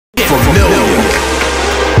Familiar.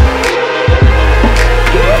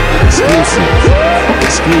 Exclusive.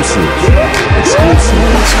 They try to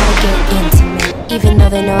get intimate, even though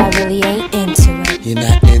they know I really ain't into it. You're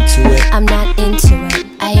not into it? I'm not into it.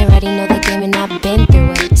 I already know the game and I've been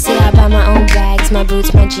through it. See, I buy my own bags, my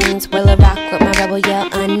boots, my jeans. Will I rock with my rebel yell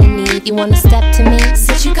underneath? You wanna step to me?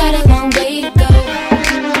 Said you got a long way to go.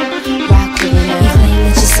 Rock with me now. You claim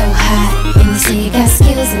that you're so hot, and you say you got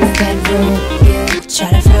skills in the bedroom. You try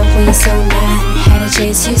to front when you're so not. Had a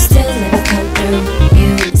chance, you still never come through.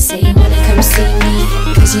 You say you wanna come see me,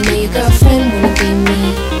 cause you know your girlfriend wanna be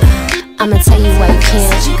me. I'ma tell you why you can't.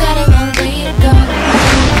 Said you got a long way to go.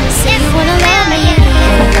 Say you wanna love me,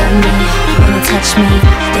 wanna touch me,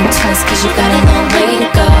 think twice cause you got a long way to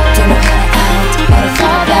go. Don't know how to act, better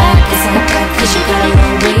fall back. It's like that cause you got a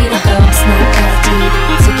long way to go. It's not that deep,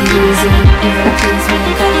 take it easy. You wanna please me,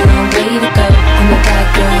 you got a long way to go. I'm a bad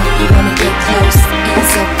girl, you wanna get close.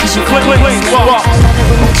 Ease up cause you got a long way to go. I love it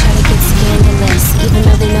when they try to get scandalous, even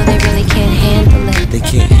though they know they really can't handle it. They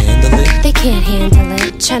can't handle it? They can't handle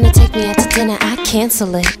it. Tryna take me out to dinner, I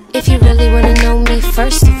cancel it. If you really wanna know me,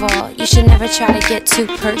 first of all, you should never try to get too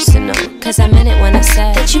personal, cause I meant it when I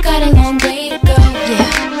said that you got a long way to go. Yeah.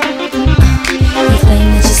 You claim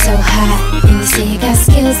that you're so hot, and you say you got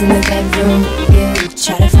skills in the bedroom. You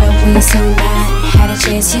try to front when you're so not. Had a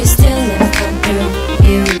chance, you still never come through.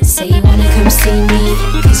 You say you wanna come see me,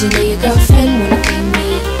 cause you know your girlfriend wanna be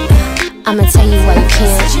me. I'ma tell you why you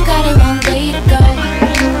can't. Said you got a long way to go.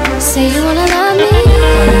 Say you wanna love me,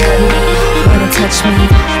 wanna touch me,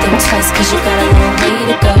 think twice cause you got a long way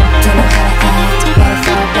to go. Don't know how to act, better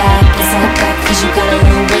fall back. It's like that cause you got a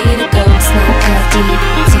long way to go. It's not that deep,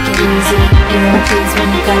 take it easy. You wanna please me,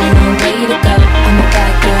 you got a long way to go. I'm a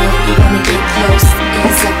bad girl, you wanna get close.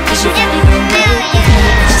 Ease up cause you got a long way to go. You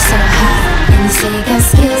claim that you're so hot, and you say you got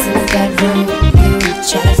skills in the bedroom. You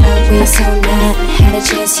try to front when you're so not. Had a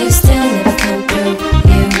chance, you still never come through.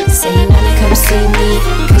 You say you wanna come see me,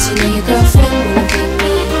 cause you know your girlfriend wanna be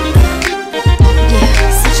me.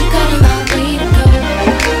 Yeah, said you got a long way to go.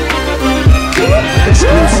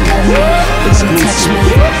 Exclusive. Touch me,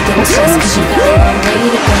 think twice cause you got a long way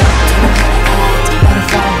to go. Don't know how to act, better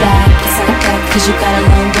fall back. It's like that cause you got a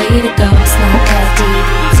long way to go. It's not that deep,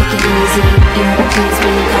 take it easy. You wanna please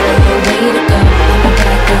me, you got a long way to go. I'm a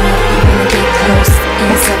bad girl, you wanna get close.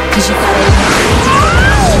 Ease up cause you got a long way to go.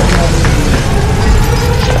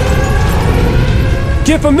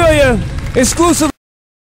 Get familiar, exclusive